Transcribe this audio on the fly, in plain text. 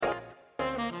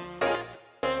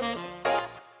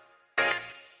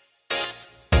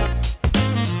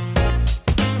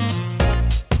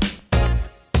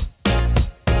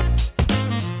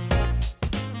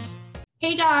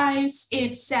guys,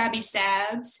 it's Sabby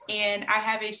Sabs, and I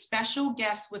have a special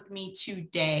guest with me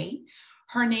today.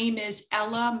 Her name is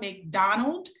Ella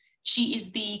McDonald. She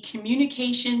is the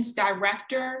Communications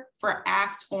Director for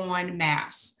Act on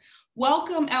Mass.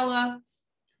 Welcome, Ella.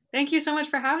 Thank you so much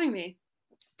for having me.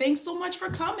 Thanks so much for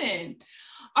coming.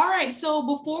 All right, so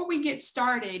before we get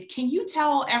started, can you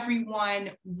tell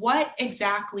everyone what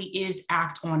exactly is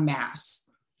Act on Mass?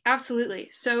 Absolutely.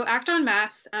 So Act on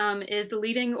Mass is the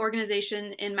leading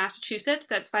organization in Massachusetts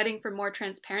that's fighting for more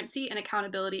transparency and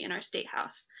accountability in our state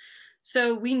house.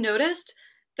 So we noticed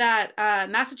that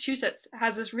Massachusetts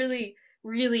has this really,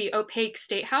 really opaque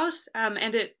state house,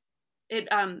 and it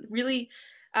really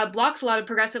blocks a lot of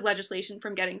progressive legislation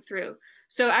from getting through.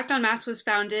 So Act on Mass was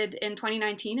founded in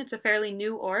 2019. It's a fairly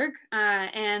new org,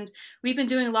 and we've been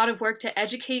doing a lot of work to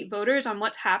educate voters on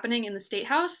what's happening in the State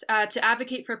House, to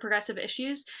advocate for progressive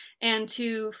issues, and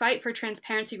to fight for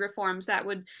transparency reforms that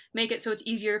would make it so it's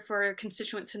easier for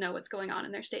constituents to know what's going on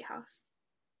in their State House.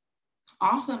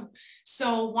 Awesome.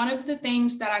 So one of the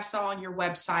things that I saw on your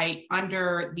website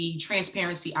under the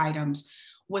transparency items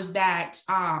was that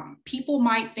people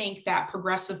might think that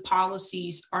progressive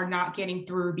policies are not getting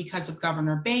through because of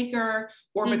Governor Baker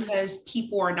or because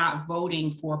people are not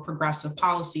voting for progressive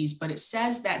policies, but it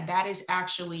says that that is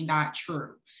actually not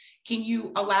true. Can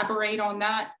you elaborate on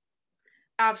that?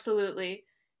 Absolutely.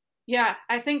 Yeah,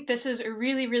 I think this is a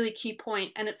really, really key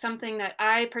point, and it's something that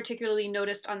I particularly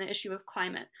noticed on the issue of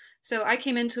climate. So I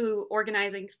came into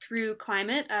organizing through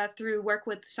climate, through work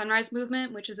with Sunrise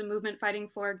Movement, which is a movement fighting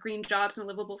for green jobs and a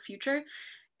livable future.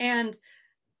 And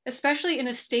especially in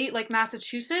a state like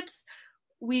Massachusetts,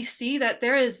 we see that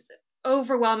there is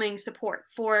overwhelming support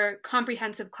for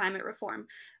comprehensive climate reform.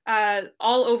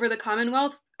 All over the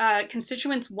Commonwealth,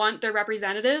 constituents want their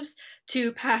representatives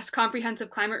to pass comprehensive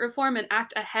climate reform and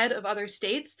act ahead of other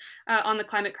states on the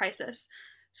climate crisis.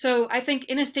 So I think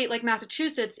in a state like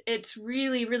Massachusetts, it's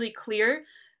really, really clear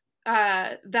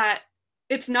that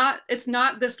it's not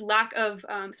this lack of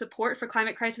support for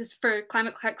climate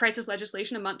crisis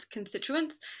legislation amongst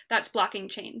constituents that's blocking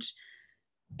change.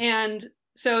 And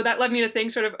so that led me to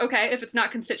think sort of, okay, if it's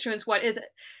not constituents, what is it?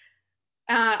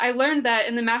 I learned that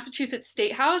in the Massachusetts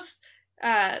State House,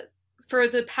 for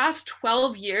the past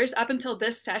 12 years, up until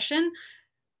this session,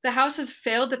 the House has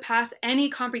failed to pass any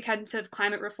comprehensive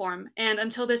climate reform. And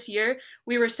until this year,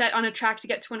 we were set on a track to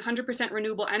get to 100%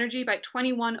 renewable energy by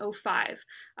 2105.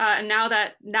 And now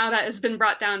that has been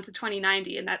brought down to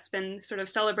 2090, and that's been sort of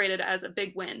celebrated as a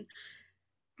big win.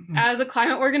 Mm-hmm. As a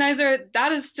climate organizer,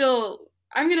 that is still,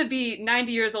 I'm going to be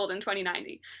 90 years old in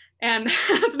 2090. And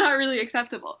that's not really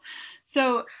acceptable.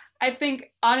 So I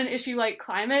think on an issue like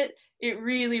climate, it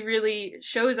really, really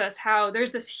shows us how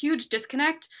there's this huge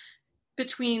disconnect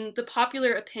between the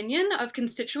popular opinion of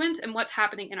constituents and what's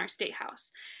happening in our state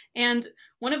house. And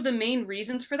one of the main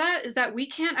reasons for that is that we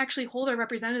can't actually hold our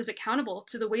representatives accountable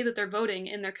to the way that they're voting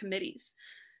in their committees.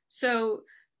 So,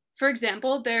 for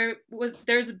example,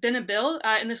 there's been a bill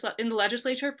in the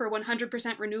legislature for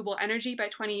 100% renewable energy by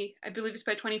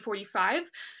 2045.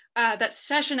 That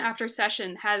session after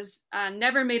session has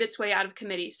never made its way out of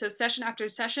committee. So session after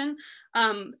session,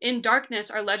 in darkness,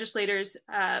 our legislators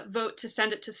vote to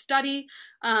send it to study,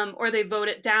 or they vote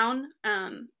it down.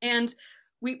 And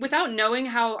without knowing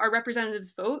how our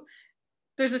representatives vote,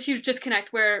 there's this huge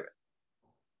disconnect where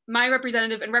my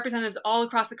representative and representatives all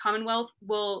across the Commonwealth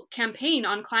will campaign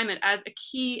on climate as a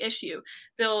key issue.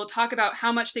 They'll talk about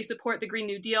how much they support the Green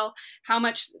New Deal, how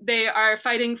much they are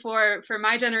fighting for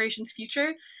my generation's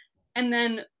future. And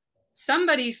then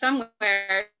somebody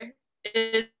somewhere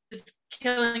is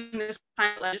killing this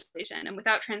climate legislation. And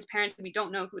without transparency, we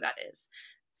don't know who that is.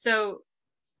 So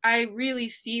I really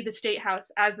see the State House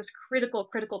as this critical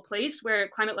place where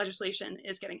climate legislation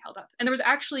is getting held up. And there was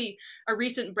actually a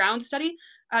recent Brown study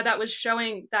that was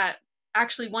showing that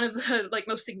actually one of the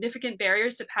most significant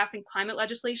barriers to passing climate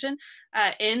legislation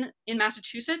in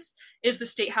Massachusetts is the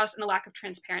State House and the lack of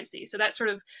transparency. So that sort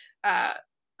of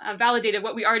validated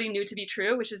what we already knew to be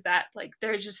true, which is that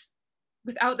they're just,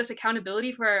 without this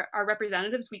accountability for our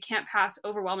representatives, we can't pass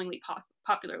overwhelmingly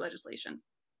popular legislation.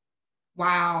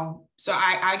 Wow. So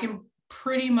I can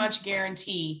pretty much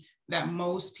guarantee that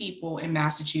most people in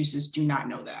Massachusetts do not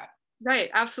know that.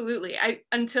 Right, absolutely.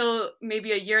 Until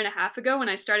maybe a year and a half ago, when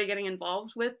I started getting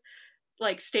involved with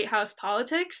state house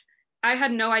politics, I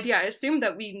had no idea. I assumed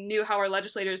that we knew how our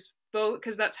legislators vote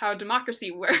because that's how democracy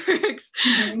works.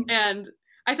 Mm-hmm. And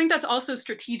I think that's also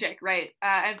strategic, right?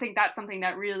 I think that's something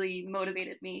that really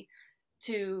motivated me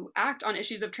to act on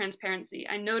issues of transparency.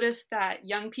 I noticed that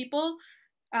young people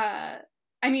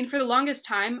I mean, for the longest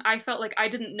time, I felt like I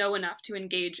didn't know enough to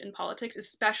engage in politics,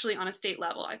 especially on a state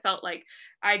level. I felt like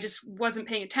I just wasn't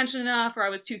paying attention enough, or I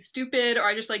was too stupid, or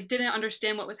I just like didn't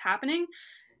understand what was happening.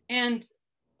 And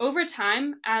over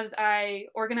time, as I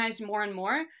organized more and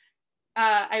more,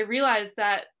 I realized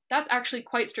that that's actually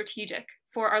quite strategic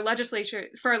for our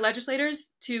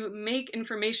legislators to make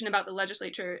information about the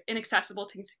legislature inaccessible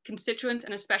to constituents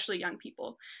and especially young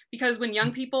people. Because when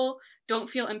young people don't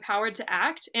feel empowered to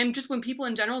act, and just when people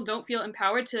in general don't feel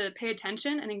empowered to pay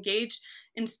attention and engage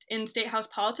in state house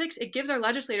politics, it gives our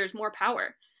legislators more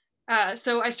power.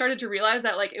 So I started to realize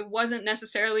that like it wasn't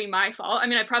necessarily my fault. I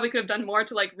mean, I probably could have done more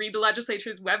to like read the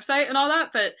legislature's website and all that,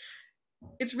 but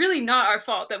it's really not our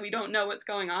fault that we don't know what's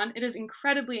going on. It is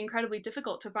incredibly, incredibly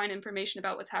difficult to find information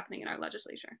about what's happening in our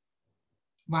legislature.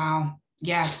 Wow.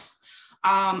 Yes.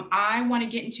 I want to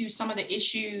get into some of the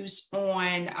issues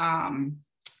on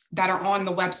that are on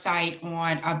the website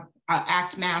on a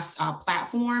Act Mass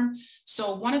platform.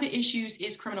 So one of the issues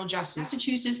is criminal justice.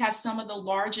 Massachusetts has some of the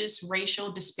largest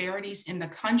racial disparities in the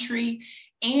country,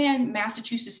 and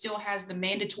Massachusetts still has the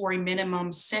mandatory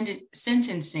minimum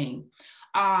sentencing.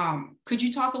 Could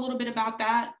you talk a little bit about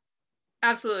that?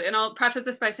 Absolutely. And I'll preface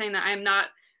this by saying that I am not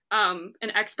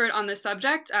an expert on this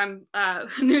subject. I'm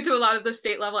new to a lot of the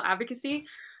state level advocacy.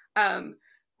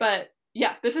 But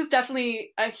yeah, this is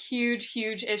definitely a huge,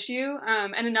 huge issue.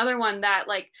 And another one that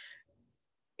like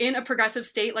in a progressive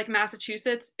state like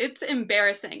Massachusetts, it's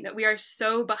embarrassing that we are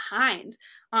so behind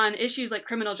on issues like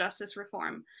criminal justice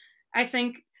reform. I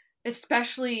think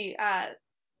especially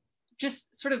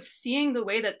just sort of seeing the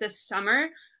way that this summer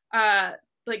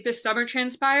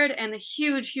transpired and the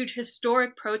huge, huge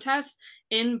historic protests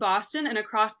in Boston and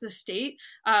across the state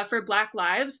for Black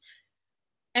lives.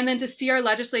 And then to see our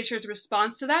legislature's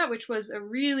response to that, which was a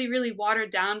really, really watered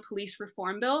down police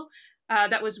reform bill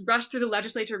that was rushed through the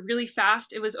legislature really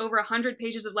fast. It was over 100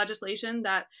 pages of legislation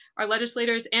that our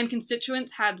legislators and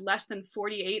constituents had less than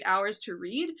 48 hours to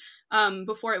read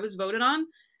before it was voted on.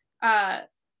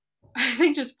 I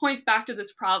think just points back to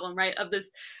this problem, right, of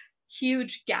this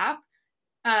huge gap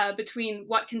between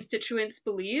what constituents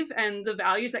believe and the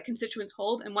values that constituents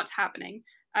hold and what's happening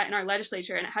in our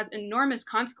legislature. And it has enormous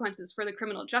consequences for the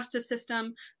criminal justice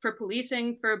system, for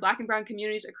policing, for Black and brown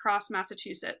communities across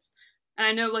Massachusetts. And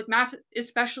I know, like,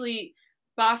 especially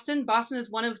Boston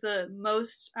is one of the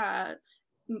most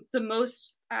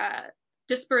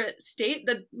disparate state,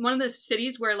 one of the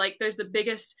cities where like there's the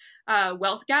biggest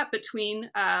wealth gap between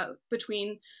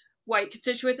white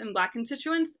constituents and Black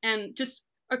constituents. And just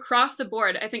across the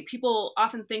board, I think people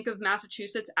often think of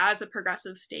Massachusetts as a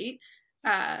progressive state,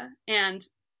 and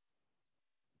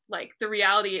like the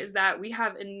reality is that we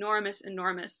have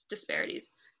enormous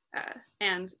disparities,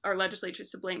 and our legislature's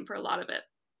to blame for a lot of it.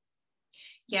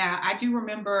 Yeah, I do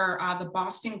remember the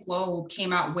Boston Globe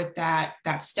came out with that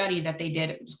study that they did.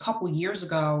 It was a couple years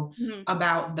ago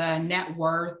about the net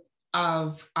worth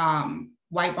of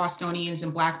white Bostonians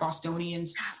and Black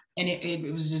Bostonians. And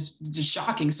it was just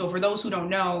shocking. So for those who don't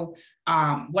know,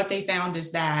 what they found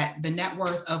is that the net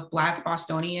worth of Black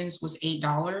Bostonians was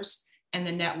 $8, and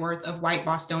the net worth of white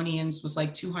Bostonians was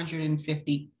like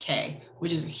 $250K,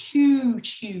 which is a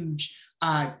huge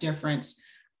difference.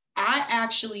 I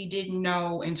actually didn't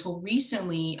know until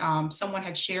recently, someone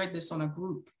had shared this on a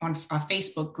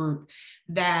Facebook group,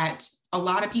 that a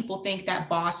lot of people think that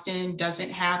Boston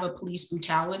doesn't have a police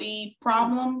brutality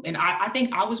problem. And I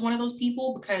think I was one of those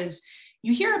people, because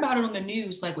you hear about it on the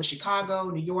news, like with Chicago,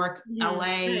 New York,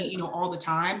 LA, all the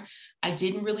time. I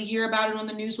didn't really hear about it on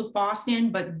the news with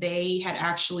Boston, but they had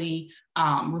actually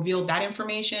revealed that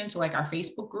information to like our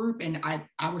Facebook group. And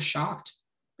I was shocked.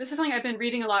 This is something I've been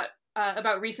reading a lot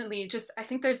about recently. Just, I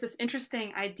think there's this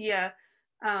interesting idea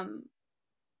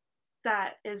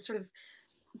that is sort of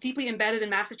deeply embedded in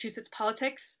Massachusetts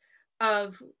politics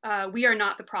of we are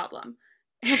not the problem.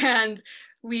 And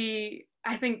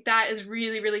I think that is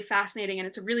really, really fascinating. And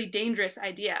it's a really dangerous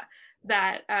idea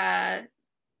that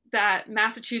that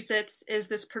Massachusetts is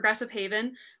this progressive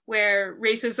haven where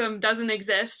racism doesn't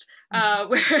exist,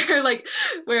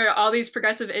 where all these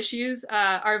progressive issues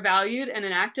are valued and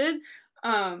enacted.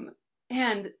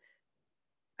 And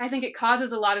I think it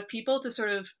causes a lot of people to sort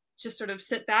of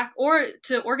sit back, or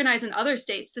to organize in other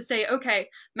states to say, okay,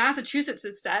 Massachusetts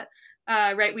is set,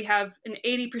 right? We have an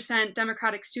 80%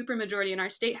 Democratic supermajority in our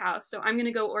state house. So I'm going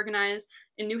to go organize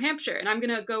in New Hampshire, and I'm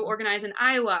going to go organize in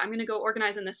Iowa. I'm going to go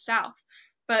organize in the South.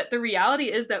 But the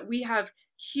reality is that we have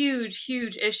huge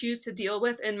issues to deal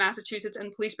with in Massachusetts,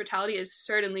 and police brutality is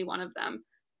certainly one of them.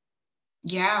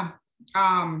 Yeah.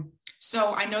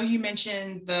 So I know you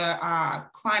mentioned the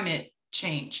climate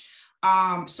change.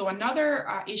 So another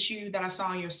issue that I saw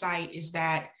on your site is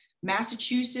that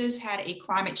Massachusetts had a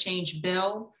climate change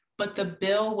bill, but the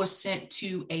bill was sent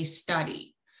to a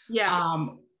study. Yeah.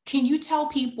 Can you tell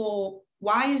people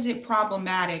why is it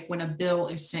problematic when a bill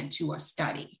is sent to a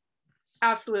study?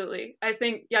 Absolutely. I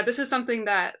think, yeah, this is something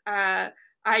that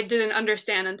I didn't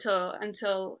understand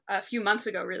until a few months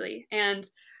ago, really. And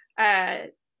uh,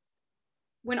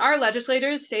 when our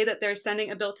legislators say that they're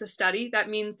sending a bill to study, that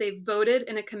means they voted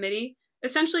in a committee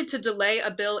essentially to delay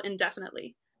a bill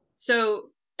indefinitely.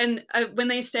 So, and when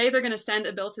they say they're going to send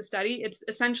a bill to study, it's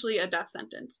essentially a death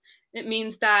sentence. It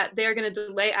means that they're going to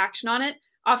delay action on it.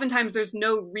 Oftentimes, there's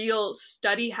no real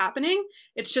study happening.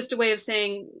 It's just a way of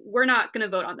saying, we're not going to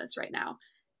vote on this right now.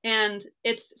 And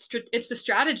it's the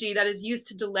strategy that is used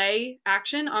to delay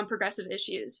action on progressive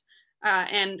issues.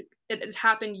 And it has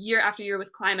happened year after year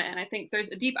with climate. And I think there's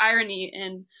a deep irony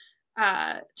in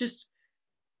just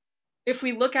if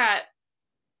we look at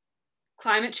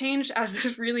climate change as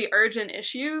this really urgent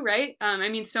issue, right? I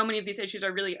mean, so many of these issues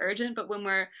are really urgent, but when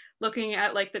we're looking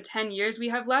at like the 10 years we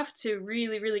have left to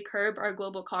really, really curb our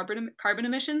global carbon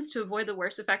emissions to avoid the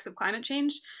worst effects of climate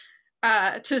change,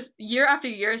 to year after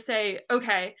year say,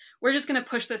 okay, we're just going to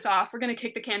push this off. We're going to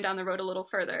kick the can down the road a little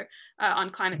further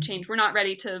on climate change. We're not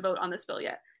ready to vote on this bill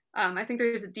yet. I think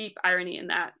there's a deep irony in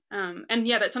that. And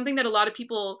yeah, that's something that a lot of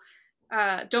people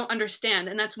don't understand.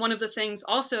 And that's one of the things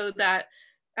also that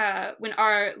when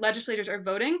our legislators are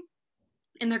voting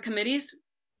in their committees,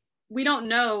 we don't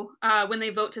know when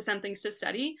they vote to send things to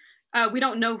study. We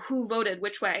don't know who voted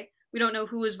which way. We don't know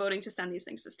who is voting to send these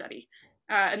things to study.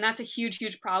 And that's a huge,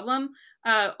 huge problem.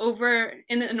 Over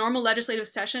in the normal legislative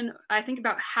session, I think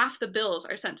about half the bills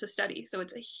are sent to study. So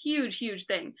it's a huge, huge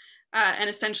thing. And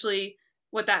essentially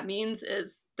what that means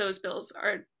is those bills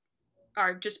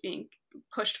are just being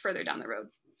pushed further down the road.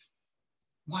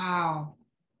 Wow.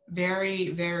 Very,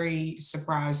 very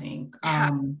surprising.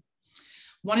 Yeah.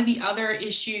 One of the other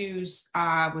issues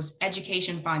was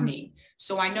education funding.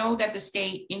 So I know that the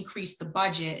state increased the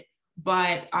budget,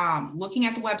 but looking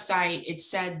at the website, it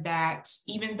said that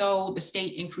even though the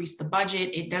state increased the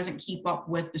budget, it doesn't keep up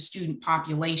with the student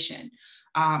population.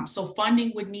 So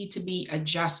funding would need to be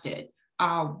adjusted.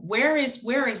 Where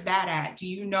is that at? Do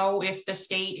you know if the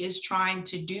state is trying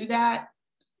to do that?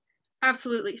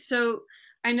 Absolutely. So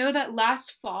I know that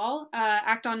last fall,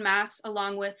 Act on Mass,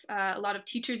 along with a lot of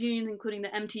teachers' unions, including the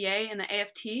MTA and the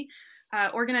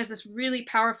AFT, organized this really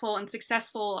powerful and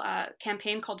successful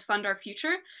campaign called Fund Our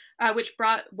Future, which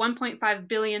brought $1.5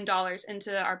 billion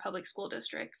into our public school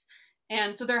districts.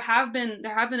 And so there have been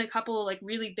a couple like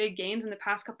really big gains in the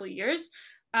past couple of years,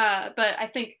 but I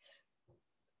think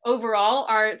overall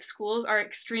our schools are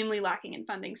extremely lacking in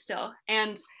funding still.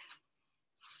 And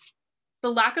the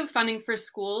lack of funding for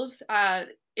schools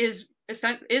is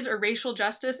a racial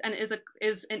justice and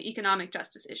is an economic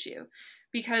justice issue,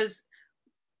 because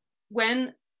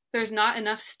when there's not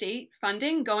enough state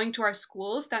funding going to our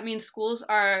schools, that means schools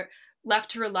are left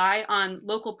to rely on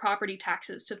local property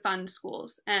taxes to fund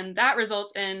schools. And that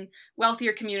results in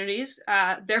wealthier communities.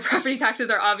 Their property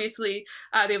taxes are obviously,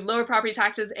 they have lower property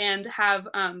taxes and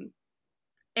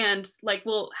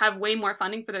will have way more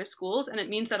funding for their schools. And it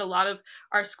means that a lot of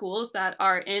our schools that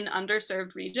are in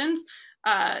underserved regions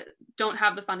don't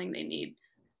have the funding they need.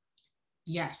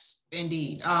 Yes,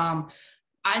 indeed.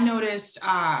 I noticed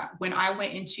when I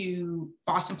went into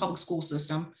Boston public school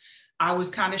system, I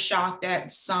was kind of shocked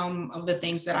at some of the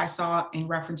things that I saw in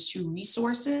reference to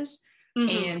resources.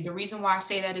 Mm-hmm. And the reason why I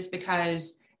say that is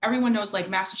because everyone knows like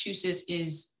Massachusetts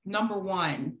is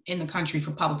 #1 in the country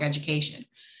for public education.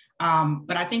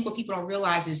 But I think what people don't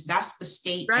realize is that's the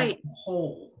state as a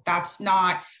whole. That's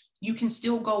not, you can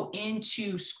still go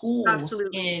into schools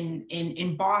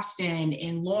in Boston,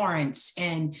 in Lawrence,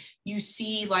 and you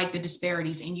see like the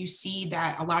disparities, and you see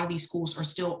that a lot of these schools are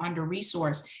still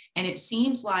under-resourced. And it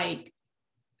seems like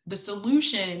the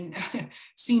solution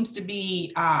seems to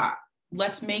be,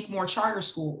 let's make more charter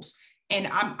schools. And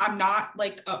I'm not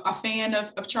like a fan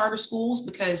of charter schools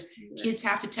because kids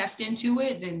have to test into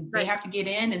it and they have to get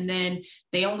in, and then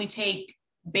they only take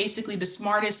basically the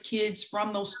smartest kids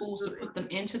from those schools to put them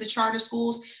into the charter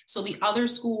schools. So the other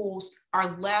schools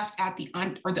are left at the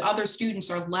other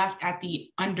students are left at the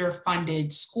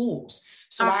underfunded schools.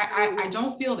 So I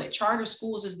don't feel that charter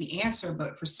schools is the answer,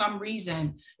 but for some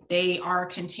reason they are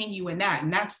continuing that,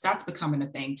 and that's becoming a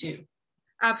thing too.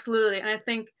 Absolutely. And I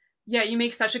think, yeah, you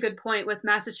make such a good point with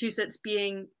Massachusetts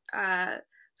being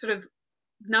sort of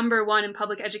 #1 in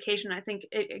public education. I think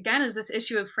it, again, is this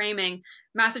issue of framing.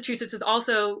 Massachusetts is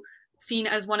also seen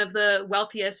as one of the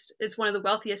wealthiest. It's one of the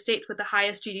wealthiest states with the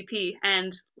highest GDP.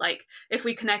 And like, if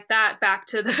we connect that back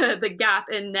to the gap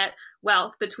in net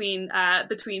wealth between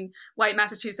white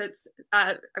Massachusetts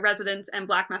residents and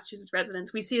Black Massachusetts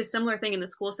residents, we see a similar thing in the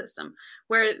school system,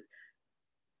 where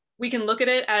we can look at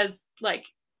it as like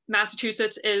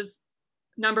Massachusetts is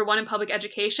number one in public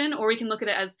education, or we can look at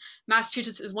it as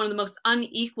Massachusetts is one of the most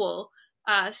unequal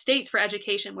states for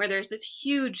education, where there's this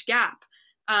huge gap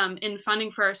in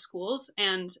funding for our schools,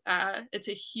 and it's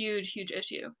a huge, huge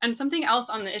issue. And something else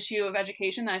on the issue of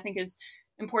education that I think is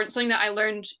important, something that I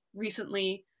learned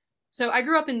recently. So I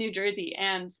grew up in New Jersey,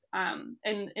 and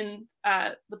in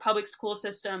the public school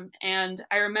system, and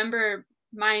I remember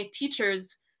my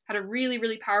teachers had a really,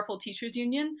 really powerful teachers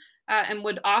union, and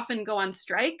would often go on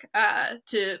strike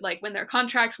to, like, when their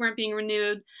contracts weren't being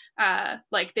renewed.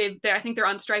 Like I think they're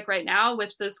on strike right now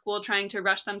with the school trying to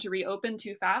rush them to reopen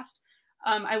too fast.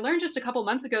 I learned just a couple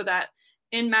months ago that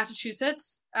in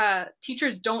Massachusetts,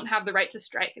 teachers don't have the right to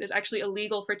strike. It is actually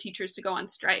illegal for teachers to go on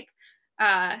strike.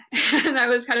 And I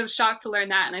was kind of shocked to learn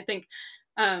that. And I think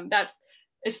that's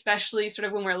especially sort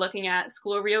of when we're looking at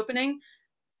school reopening,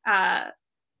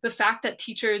 the fact that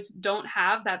teachers don't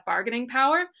have that bargaining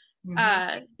power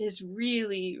is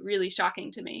really, really shocking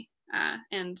to me.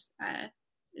 And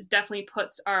it definitely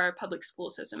puts our public school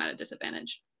system at a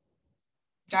disadvantage.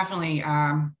 Definitely.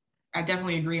 I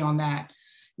definitely agree on that.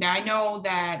 Now, I know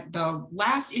that the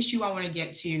last issue I want to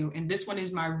get to, and this one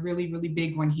is my really, really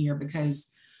big one here,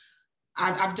 because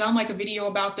I've done like a video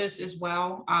about this as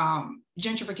well.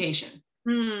 Gentrification.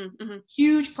 Mm-hmm.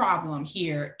 Huge problem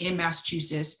here in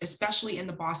Massachusetts, especially in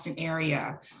the Boston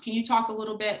area. Can you talk a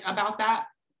little bit about that?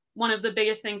 One of the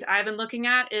biggest things I've been looking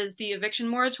at is the eviction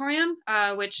moratorium,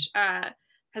 which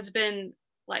has been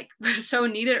like so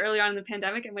needed early on in the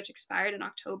pandemic, and which expired in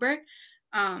October.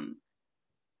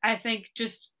 I think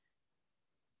just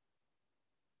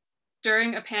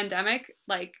during a pandemic,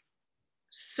 like,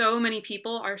 so many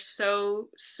people are so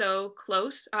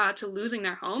close to losing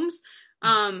their homes.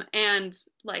 And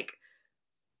like,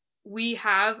 we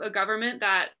have a government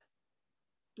that,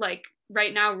 like,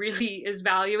 right now really is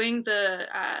valuing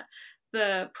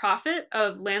the profit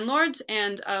of landlords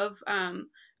and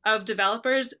of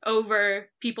developers over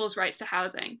people's rights to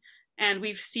housing. And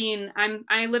we've seen,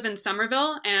 I live in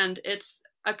Somerville, and it's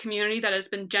a community that has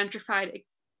been gentrified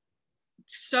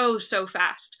so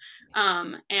fast.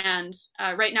 And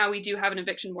right now we do have an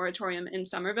eviction moratorium in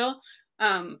Somerville,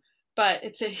 but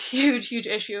it's a huge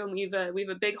issue, and we've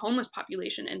a big homeless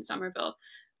population in Somerville,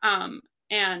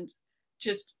 and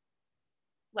just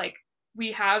like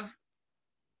we have,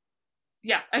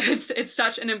 it's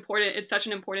such an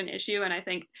important issue, and I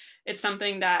think it's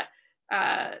something that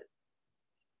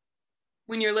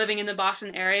when you're living in the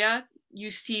Boston area,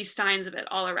 you see signs of it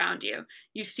all around you.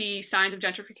 You see signs of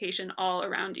gentrification all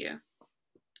around you.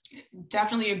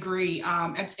 Definitely agree.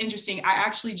 It's interesting. I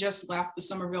actually just left the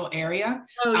Somerville area.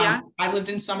 Oh, yeah? I lived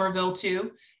in Somerville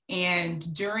too. And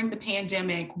during the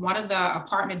pandemic, one of the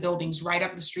apartment buildings right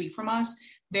up the street from us,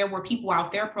 there were people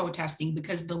out there protesting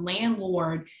because the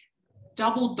landlord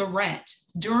doubled the rent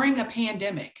during a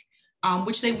pandemic.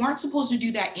 Which they weren't supposed to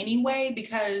do that anyway,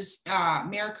 because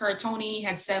Mayor Curratone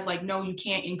had said, like, no, you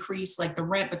can't increase like the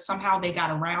rent, but somehow they got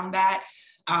around that.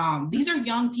 These are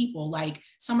young people, like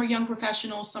some are young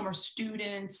professionals, some are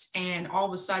students, and all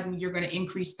of a sudden you're going to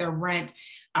increase their rent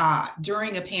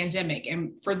during a pandemic.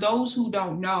 And for those who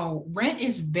don't know, rent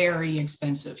is very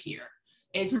expensive here.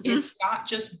 It's not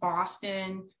just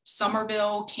Boston,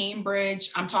 Somerville, Cambridge.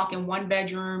 I'm talking one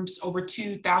bedrooms over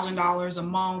 $2,000 a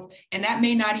month, and that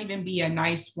may not even be a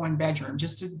nice one bedroom.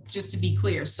 Just to be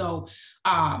clear. So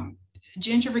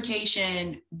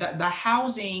gentrification, the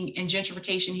housing and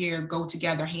gentrification here go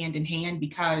together hand in hand,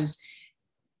 because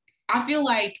I feel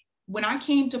like when I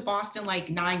came to Boston like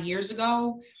 9 years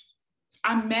ago,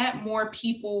 I met more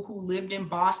people who lived in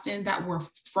Boston that were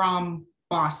from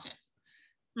Boston.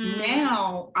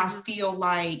 Now I feel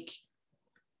like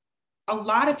a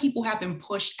lot of people have been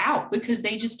pushed out because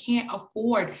they just can't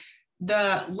afford.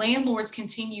 The landlords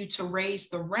continue to raise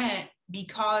the rent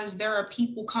because there are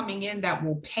people coming in that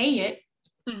will pay it.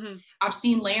 I've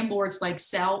seen landlords like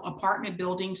sell apartment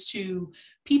buildings to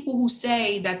people who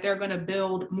say that they're going to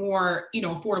build more,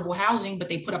 affordable housing, but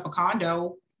they put up a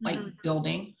condo like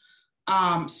building.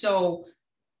 So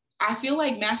I feel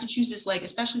like Massachusetts, like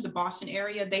especially the Boston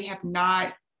area, they have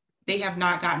not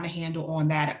gotten a handle on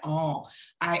that at all.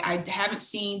 I haven't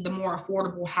seen the more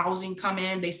affordable housing come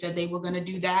in. They said they were going to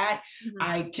do that.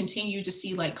 I continue to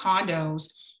see like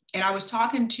condos. And I was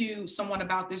talking to someone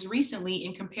about this recently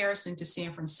in comparison to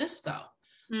San Francisco,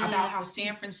 about how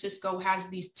San Francisco has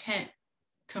these tent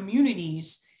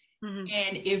communities. Mm-hmm.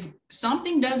 And if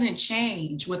something doesn't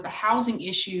change with the housing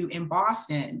issue in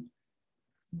Boston,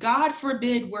 God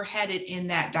forbid we're headed in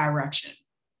that direction.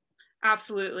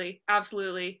 Absolutely,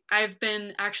 absolutely. I've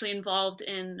been actually involved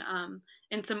in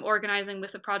some organizing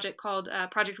with a project called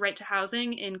Project Right to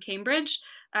Housing in Cambridge,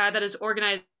 that is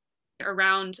organized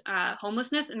around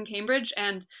homelessness in Cambridge.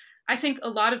 And I think a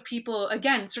lot of people,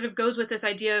 again, sort of goes with this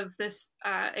idea of this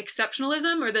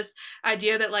exceptionalism, or this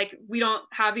idea that like we don't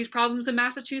have these problems in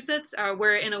Massachusetts.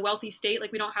 We're in a wealthy state,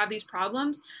 like we don't have these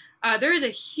problems. There is a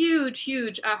huge,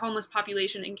 huge homeless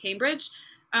population in Cambridge,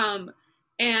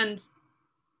 and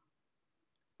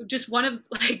just one of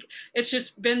like it's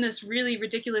just been this really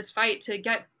ridiculous fight to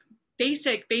get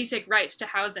basic rights to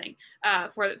housing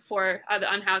for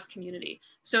the unhoused community.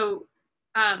 So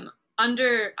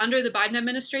under the Biden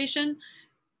administration,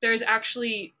 there's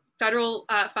actually federal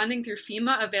funding through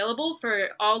FEMA available for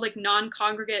all like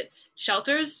non-congregate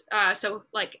shelters. So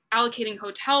like allocating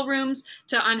hotel rooms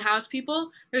to unhoused people,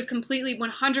 there's completely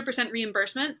 100%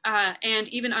 reimbursement. And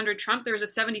even under Trump, there was a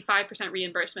 75%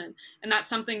 reimbursement. And that's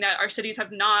something that our cities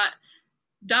have not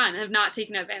done, have not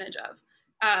taken advantage of.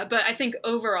 But I think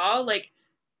overall, like,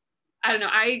 I don't know,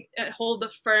 I hold the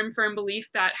firm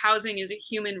belief that housing is a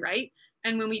human right.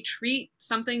 And when we treat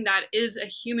something that is a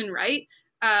human right,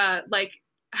 like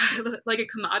like a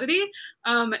commodity,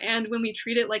 and when we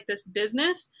treat it like this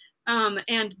business,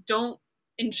 and don't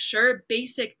ensure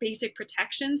basic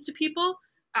protections to people,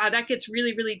 that gets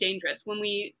really, really dangerous when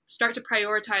we start to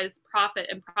prioritize profit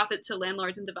and profit to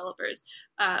landlords and developers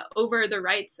over the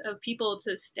rights of people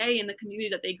to stay in the community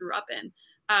that they grew up in,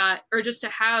 or just to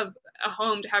have a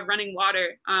home, to have running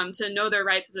water, to know their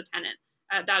rights as a tenant.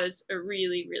 That is a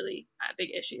really, really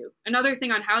big issue. Another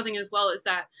thing on housing as well is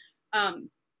that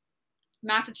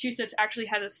Massachusetts actually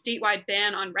has a statewide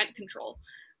ban on rent control.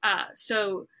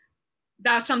 So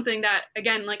that's something that,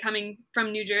 again, like coming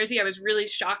from New Jersey, I was really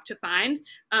shocked to find.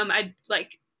 I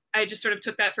just sort of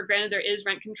took that for granted. There is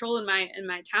rent control in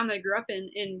my town that I grew up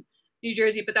in New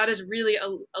Jersey, but that has really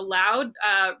allowed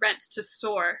rents to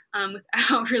soar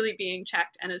without really being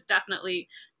checked, and is definitely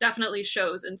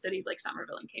shows in cities like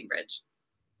Somerville and Cambridge.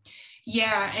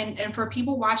 Yeah, and for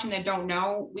people watching that don't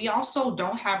know, we also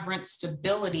don't have rent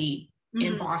stability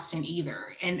in Boston either.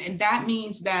 And that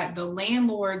means that the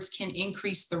landlords can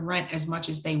increase the rent as much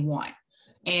as they want.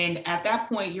 And at that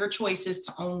point, your choice is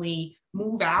to only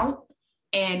move out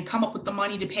and come up with the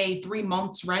money to pay 3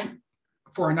 months rent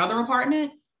for another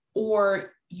apartment,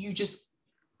 or you just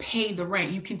pay the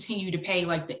rent. You continue to pay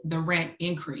like the rent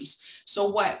increase. So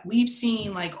what we've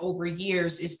seen like over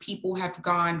years is people have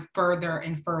gone further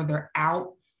and further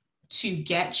out to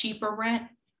get cheaper rent.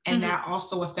 And that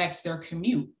also affects their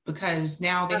commute, because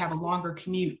now they have a longer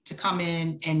commute to come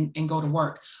in and go to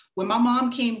work. When my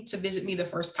mom came to visit me the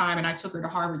first time and I took her to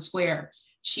Harvard Square,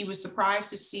 she was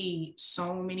surprised to see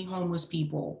so many homeless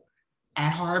people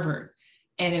at Harvard.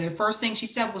 And then the first thing she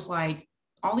said was like,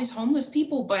 all these homeless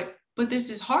people, but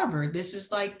this is Harvard. This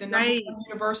is like the number one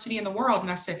university in the world. And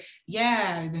I said,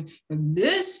 yeah,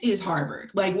 this is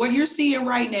Harvard. Like what you're seeing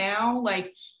right now,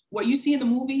 like what you see in the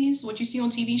movies, what you see on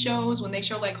TV shows when they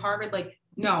show like Harvard, like,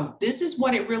 no, this is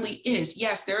what it really is.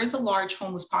 Yes, there is a large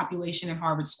homeless population in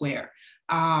Harvard Square.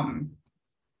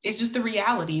 It's just the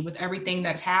reality with everything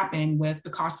that's happened with the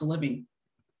cost of living.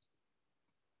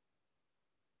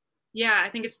 Yeah, I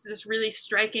think it's this really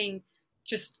striking,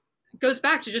 just goes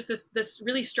back to just this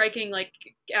really striking like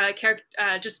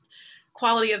just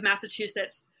quality of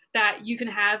Massachusetts, that you can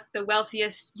have the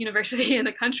wealthiest university in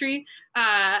the country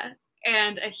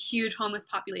and a huge homeless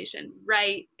population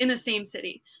right in the same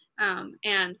city.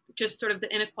 And just sort of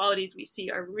the inequalities we see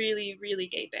are really, really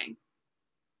gaping.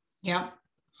 Yeah.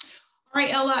 All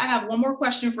right, Ella, I have one more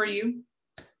question for you.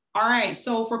 All right,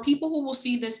 so for people who will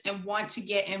see this and want to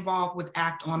get involved with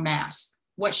Act en Masse,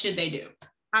 what should they do?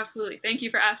 Absolutely. Thank you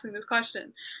for asking this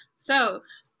question. So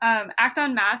Act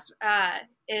en Masse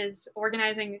is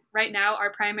organizing right now.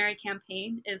 Our primary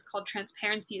campaign is called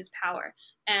Transparency is Power.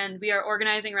 And we are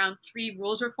organizing around 3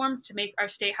 rules reforms to make our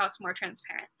state house more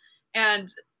transparent.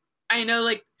 And I know,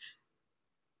 like,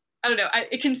 I don't know,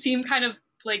 it can seem kind of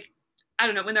like, I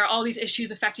don't know, when there are all these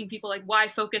issues affecting people, like why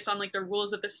focus on like the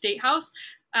rules of the state house?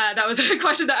 That was a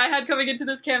question that I had coming into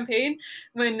this campaign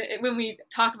when we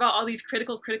talk about all these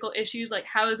critical issues like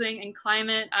housing and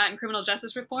climate and criminal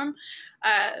justice reform.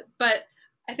 But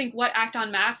I think what Act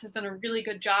en Masse has done a really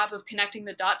good job of connecting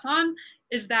the dots on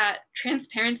is that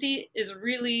transparency is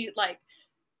really like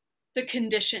the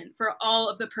condition for all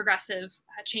of the progressive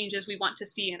changes we want to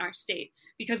see in our state.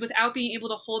 Because without being able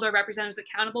to hold our representatives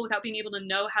accountable, without being able to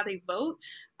know how they vote,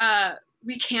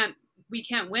 we can't we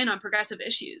can't win on progressive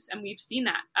issues. And we've seen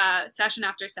that session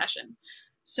after session.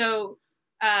 So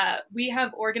we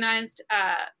have organized,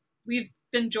 we've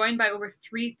been joined by over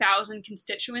 3,000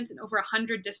 constituents in over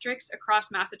 100 districts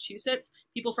across Massachusetts,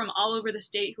 people from all over the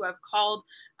state who have called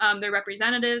their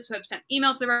representatives, who have sent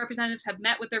emails to their representatives, have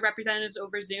met with their representatives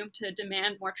over Zoom to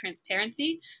demand more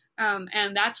transparency.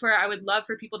 And that's where I would love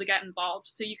for people to get involved.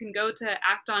 So you can go to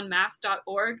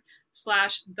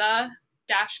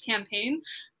actonmass.org/the-campaign.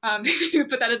 You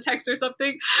put that in text or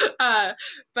something,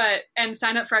 and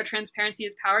sign up for our Transparency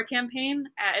is Power campaign.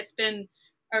 It's been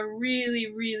a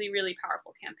really, really, really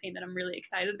powerful campaign that I'm really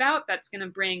excited about. That's going to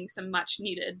bring some much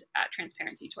needed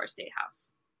transparency to our state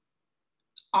house.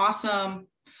 Awesome.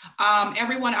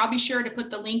 Everyone, I'll be sure to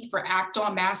put the link for Act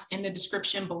on Mass in the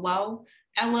description below.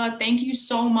 Ella, thank you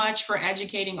so much for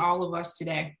educating all of us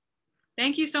today.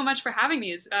 Thank you so much for having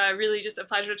me. It's really just a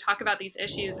pleasure to talk about these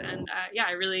issues. And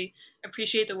I really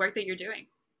appreciate the work that you're doing.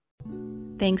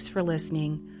 Thanks for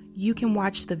listening. You can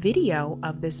watch the video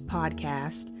of this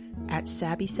podcast at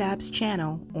Sabby Sab's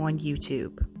channel on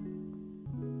YouTube.